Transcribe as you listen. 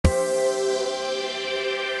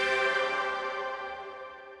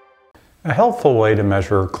A helpful way to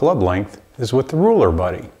measure club length is with the Ruler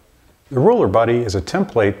Buddy. The Ruler Buddy is a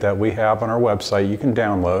template that we have on our website you can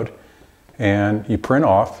download and you print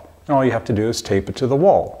off, and all you have to do is tape it to the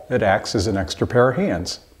wall. It acts as an extra pair of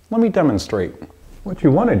hands. Let me demonstrate. What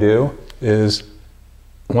you want to do is,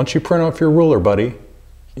 once you print off your Ruler Buddy,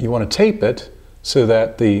 you want to tape it so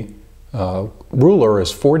that the ruler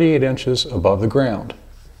is 48 inches above the ground.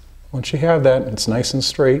 Once you have that, it's nice and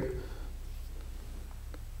straight,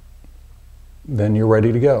 then you're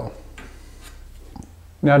ready to go.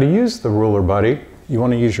 Now, to use the Ruler Buddy, you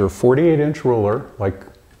want to use your 48-inch ruler like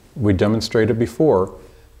we demonstrated before,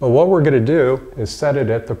 but what we're going to do is set it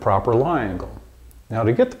at the proper lie angle. Now,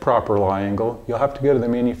 to get the proper lie angle, you'll have to go to the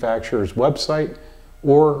manufacturer's website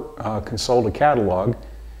or consult a catalog,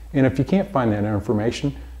 and if you can't find that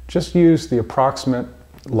information, just use the approximate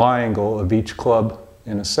lie angle of each club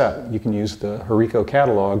in a set. You can use the Hireko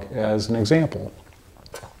catalog as an example.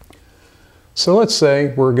 So let's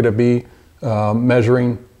say we're going to be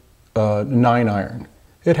measuring 9-iron.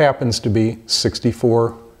 It happens to be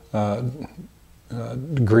 64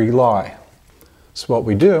 degree lie. So what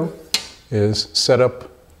we do is set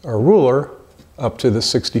up our ruler up to the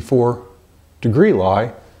 64 degree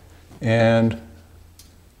lie, and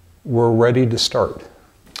we're ready to start.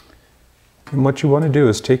 And what you want to do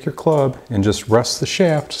is take your club and just rest the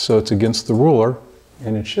shaft so it's against the ruler,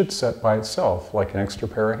 and it should set by itself like an extra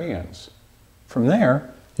pair of hands. From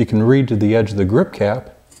there, you can read to the edge of the grip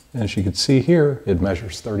cap, and as you can see here, it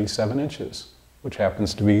measures 37 inches, which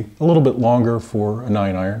happens to be a little bit longer for a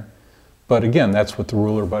 9-iron. But again, that's what the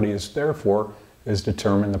Ruler Buddy is there for, is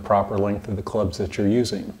determine the proper length of the clubs that you're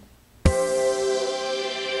using.